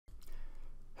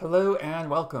Hello and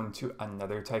welcome to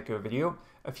another Tycho video.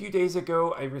 A few days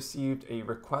ago I received a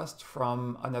request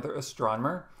from another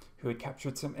astronomer who had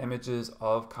captured some images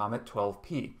of Comet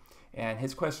 12P. And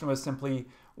his question was simply,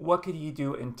 what could he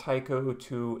do in Tycho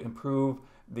to improve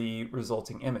the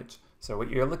resulting image? So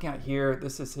what you're looking at here,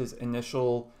 this is his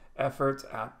initial effort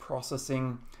at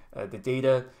processing the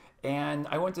data. And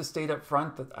I want to state up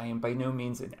front that I am by no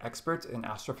means an expert in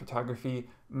astrophotography.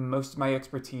 Most of my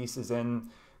expertise is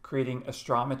in creating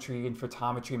astrometry and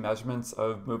photometry measurements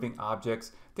of moving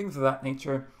objects, things of that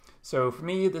nature. So for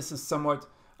me, this is somewhat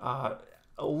a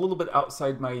little bit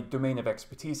outside my domain of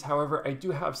expertise. However, I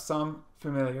do have some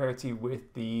familiarity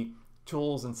with the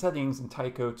tools and settings in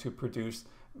Tycho to produce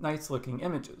nice looking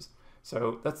images.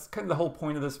 So that's kind of the whole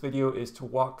point of this video, is to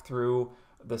walk through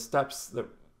the steps that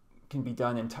can be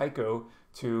done in Tycho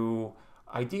to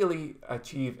ideally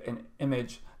achieve an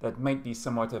image that might be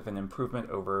somewhat of an improvement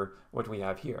over what we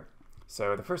have here.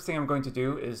 So the first thing I'm going to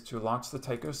do is to launch the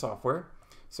Tycho software.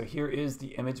 So here is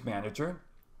the image manager,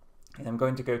 and I'm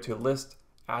going to go to list,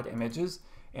 add images,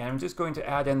 and I'm just going to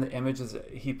add in the images that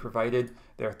he provided.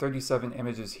 There are 37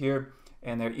 images here,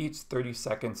 and they're each 30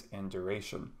 seconds in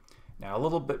duration. Now a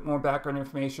little bit more background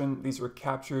information. These were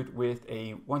captured with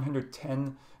a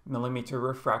 110mm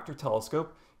refractor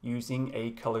telescope using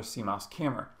a color CMOS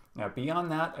camera. Now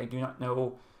beyond that, I do not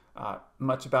know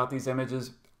much about these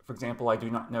images. For example, I do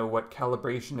not know what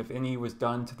calibration, if any, was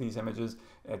done to these images.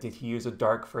 Did he use a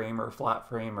dark frame or a flat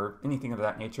frame or anything of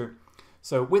that nature?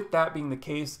 So with that being the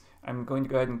case, I'm going to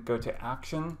go ahead and go to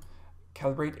Action,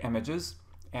 Calibrate Images,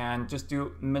 and just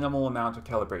do minimal amount of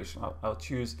calibration. I'll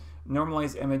choose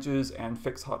Normalize Images and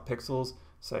Fix Hot Pixels.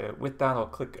 So with that, I'll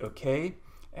click OK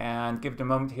and give it a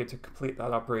moment here to complete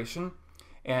that operation.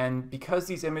 And because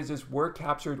these images were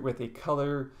captured with a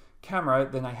color camera,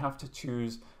 then I have to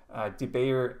choose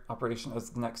debayer operation as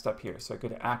the next step here. So I go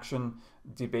to Action,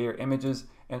 Debayer Images,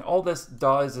 and all this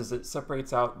does is it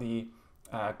separates out the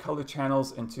color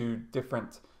channels into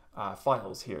different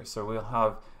files here. So we'll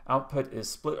have output is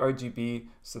split RGB,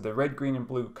 so the red, green, and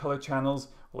blue color channels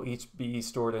will each be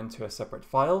stored into a separate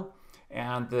file,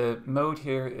 and the mode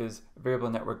here is variable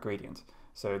network gradient.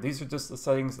 So these are just the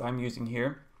settings that I'm using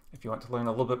here. If you want to learn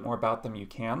a little bit more about them, you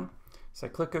can. So I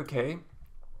click OK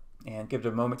and give it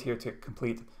a moment here to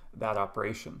complete that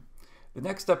operation. The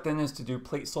next step then is to do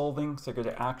plate solving. So I go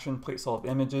to Action, Plate Solve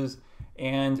Images,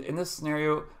 and in this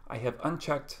scenario I have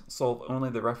unchecked Solve Only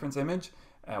the Reference Image.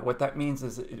 What that means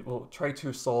is it will try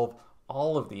to solve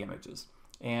all of the images,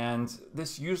 and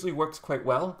this usually works quite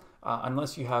well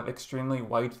unless you have extremely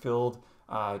wide-field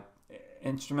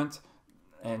instrument,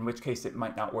 in which case it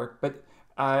might not work. But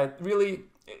really,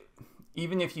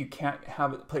 even if you can't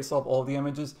have it plate solve all of the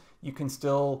images, you can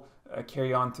still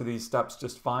carry on through these steps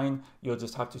just fine. You'll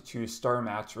just have to choose star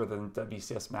match rather than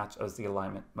WCS match as the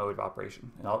alignment mode of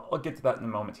operation. And I'll get to that in a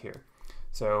moment here.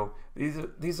 So these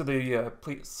are the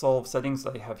plate solve settings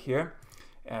that I have here.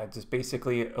 Just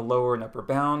basically a lower and upper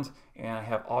bound, and I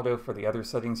have auto for the other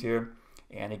settings here.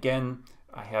 And again,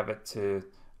 I have it to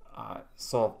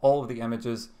solve all of the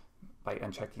images by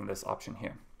unchecking this option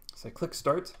here. So I click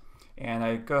Start, and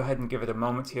I go ahead and give it a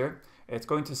moment here. It's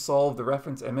going to solve the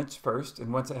reference image first,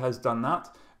 and once it has done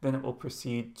that, then it will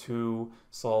proceed to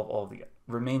solve all the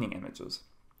remaining images.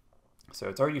 So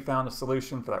it's already found a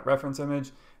solution for that reference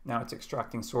image. Now it's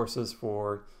extracting sources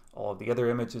for all of the other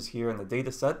images here in the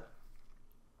data set.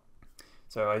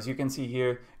 So as you can see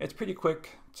here, it's pretty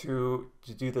quick to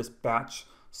do this batch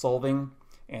solving,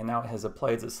 and now it has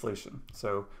applied the solution.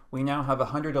 So we now have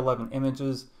 111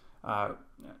 images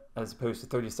as opposed to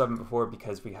 37 before,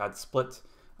 because we had split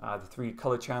the 3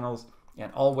 color channels,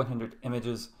 and all 100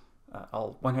 images,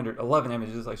 all 111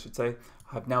 images I should say,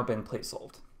 have now been plate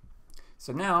solved.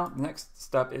 So now the next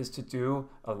step is to do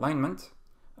alignment.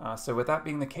 So with that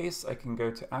being the case, I can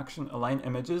go to Action, Align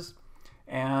Images,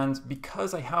 and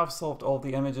because I have solved all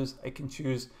the images, I can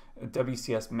choose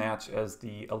WCS Match as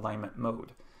the alignment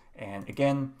mode. And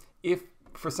again, if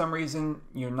for some reason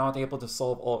you're not able to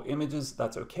solve all images,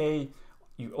 that's okay.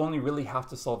 You only really have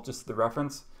to solve just the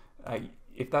reference.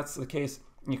 If that's the case,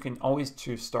 you can always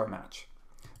choose star match.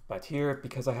 But here,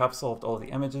 because I have solved all the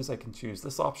images, I can choose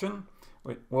this option.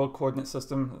 World Coordinate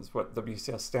System is what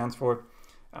WCS stands for.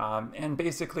 And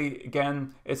basically,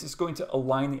 again, it's just going to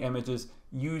align the images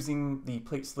using the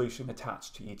plate solution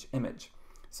attached to each image.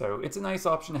 So it's a nice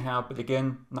option to have, but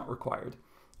again, not required.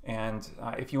 And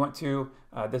if you want to,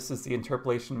 this is the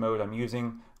interpolation mode I'm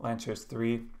using, Lanczos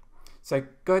 3. So I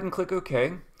go ahead and click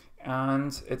OK,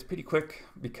 and it's pretty quick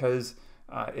because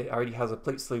it already has a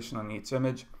plate solution on each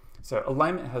image. So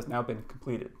alignment has now been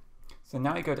completed. So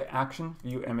now I go to Action,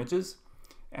 View Images,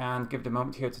 and give it a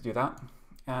moment here to do that.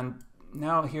 And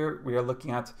now here we are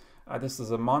looking at, this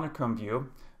is a monochrome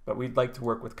view, but we'd like to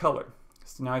work with color.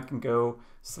 So now I can go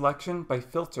selection by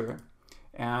filter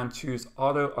and choose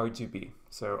auto RGB.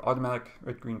 So automatic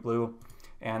red, green, blue,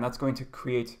 and that's going to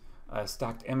create a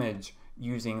stacked image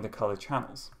using the color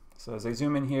channels. So as I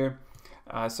zoom in here,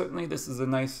 certainly this is a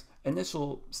nice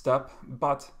initial step,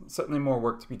 but certainly more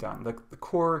work to be done. The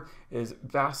core is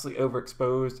vastly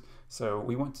overexposed, so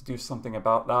we want to do something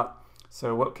about that.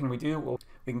 So what can we do? Well,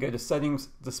 we can go to Settings,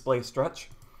 Display Stretch,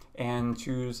 and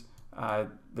choose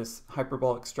this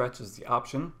hyperbolic stretch as the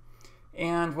option.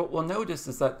 And what we'll notice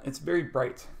is that it's very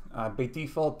bright. By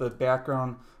default, the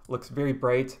background looks very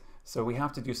bright, so we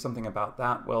have to do something about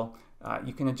that. Well,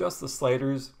 you can adjust the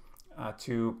sliders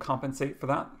to compensate for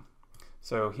that.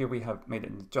 So here we have made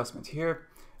an adjustment here,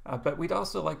 but we'd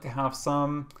also like to have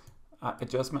some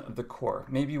adjustment of the core.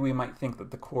 Maybe we might think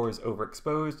that the core is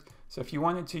overexposed. So if you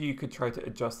wanted to, you could try to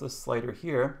adjust this slider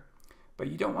here, but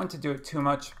you don't want to do it too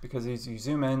much because as you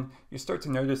zoom in, you start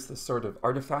to notice this sort of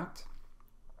artifact.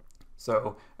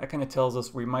 So that kind of tells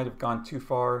us we might have gone too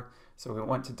far, so we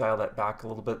want to dial that back a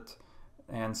little bit.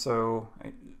 And so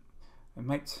I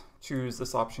might choose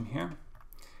this option here.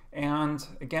 And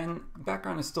again, the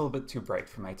background is still a bit too bright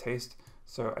for my taste,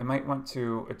 so I might want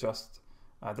to adjust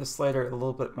this slider a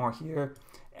little bit more here.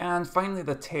 And finally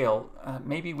the tail,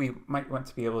 maybe we might want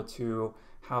to be able to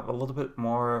have a little bit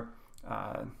more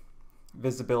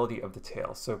visibility of the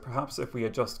tail. So perhaps if we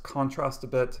adjust contrast a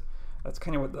bit, that's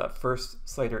kind of what that first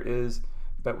slider is,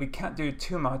 but we can't do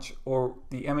too much or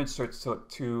the image starts to look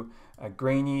too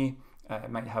grainy.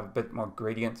 It might have a bit more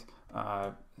gradient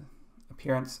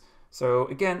appearance. So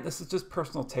again, this is just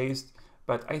personal taste,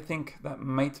 but I think that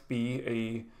might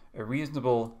be a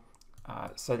reasonable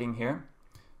setting here.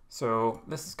 So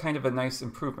this is kind of a nice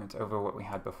improvement over what we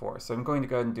had before. So I'm going to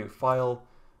go ahead and do File,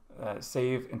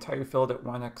 Save Entire Field at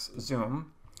 1x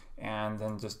Zoom, and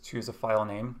then just choose a file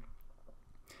name.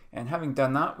 And having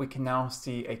done that, we can now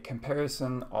see a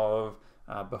comparison of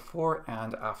before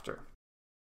and after.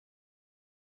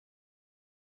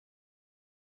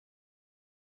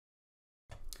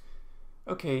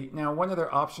 Okay, now one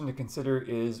other option to consider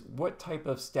is what type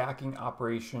of stacking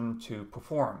operation to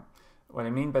perform. What I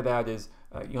mean by that is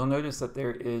you'll notice that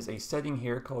there is a setting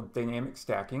here called dynamic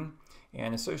stacking,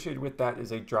 and associated with that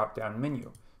is a drop-down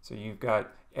menu. So you've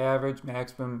got average,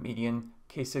 maximum, median,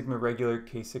 k-sigma regular,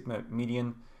 k-sigma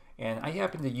median, and I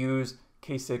happen to use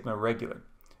k-sigma regular.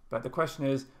 But the question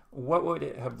is, what would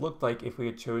it have looked like if we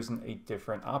had chosen a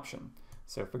different option?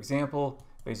 So for example,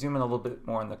 if I zoom in a little bit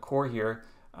more on the core here,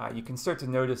 you can start to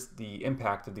notice the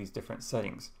impact of these different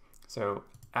settings. So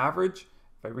average,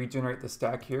 if I regenerate the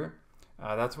stack here,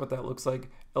 that's what that looks like.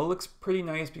 It looks pretty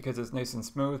nice because it's nice and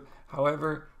smooth.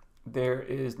 However, there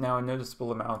is now a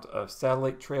noticeable amount of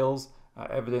satellite trails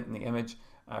evident in the image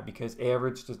because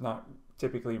average does not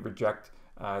typically reject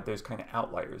those kind of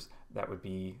outliers that would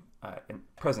be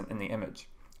present in the image.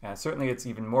 Certainly it's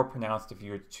even more pronounced if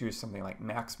you would choose something like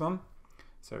maximum.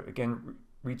 So again,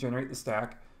 regenerate the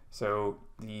stack. So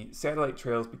the satellite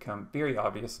trails become very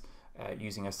obvious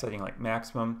using a setting like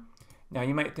maximum. Now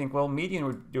you might think, well, median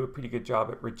would do a pretty good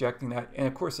job at rejecting that, and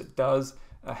of course it does.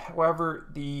 However,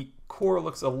 the core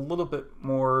looks a little bit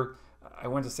more, I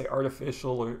want to say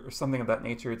artificial or something of that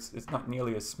nature. It's not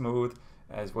nearly as smooth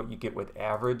as what you get with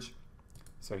average.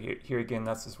 So here again,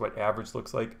 that's just what average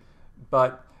looks like.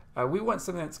 But we want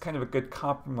something that's kind of a good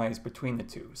compromise between the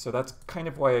two. So that's kind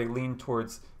of why I lean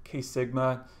towards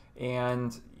k-sigma.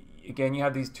 And again, you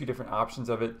have these two different options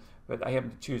of it, but I happen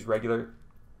to choose regular.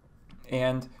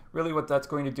 And really what that's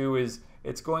going to do is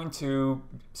it's going to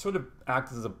sort of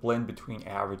act as a blend between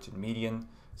average and median.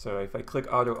 So if I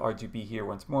click Auto RGB here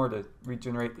once more to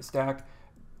regenerate the stack,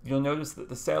 you'll notice that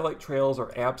the satellite trails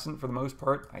are absent for the most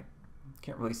part. I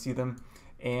can't really see them.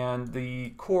 And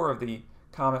the core of the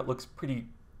comet looks pretty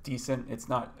decent. It's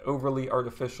not overly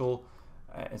artificial.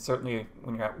 And certainly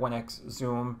when you're at 1x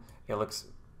zoom, it looks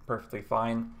perfectly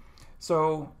fine.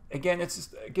 So again, it's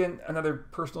just, another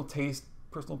personal taste,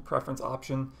 personal preference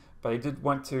option, but I did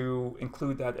want to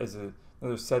include that as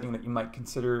another setting that you might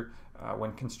consider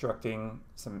when constructing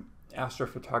some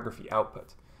astrophotography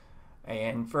output.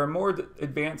 And for a more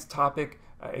advanced topic,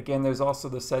 again, there's also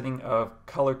the setting of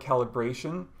color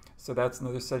calibration. So that's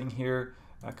another setting here,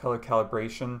 color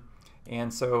calibration.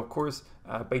 And so of course,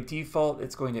 by default,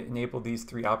 it's going to enable these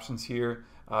three options here.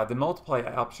 The multiply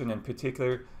option in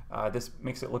particular, this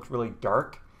makes it look really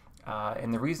dark.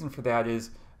 And the reason for that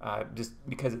is just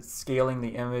because it's scaling the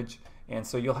image, and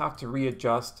so you'll have to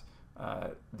readjust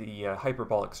the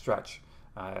hyperbolic stretch.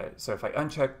 So if I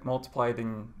uncheck multiply,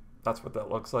 then that's what that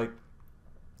looks like.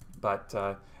 But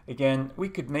again, we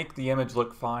could make the image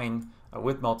look fine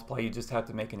with multiply. You just have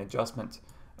to make an adjustment.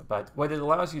 But what it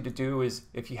allows you to do is,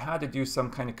 if you had to do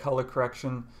some kind of color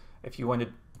correction, if you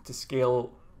wanted to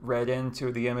scale red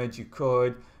into the image, you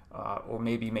could, or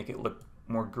maybe make it look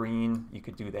more green, you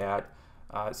could do that.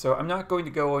 So I'm not going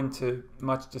to go into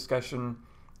much discussion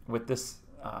with this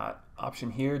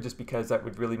option here, just because that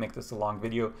would really make this a long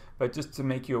video. But just to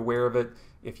make you aware of it,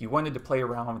 if you wanted to play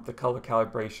around with the color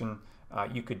calibration,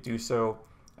 you could do so.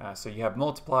 So you have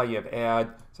multiply, you have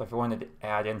add. So if I wanted to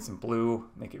add in some blue,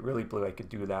 make it really blue, I could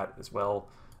do that as well.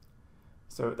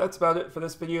 So that's about it for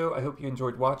this video. I hope you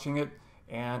enjoyed watching it,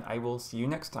 and I will see you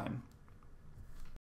next time.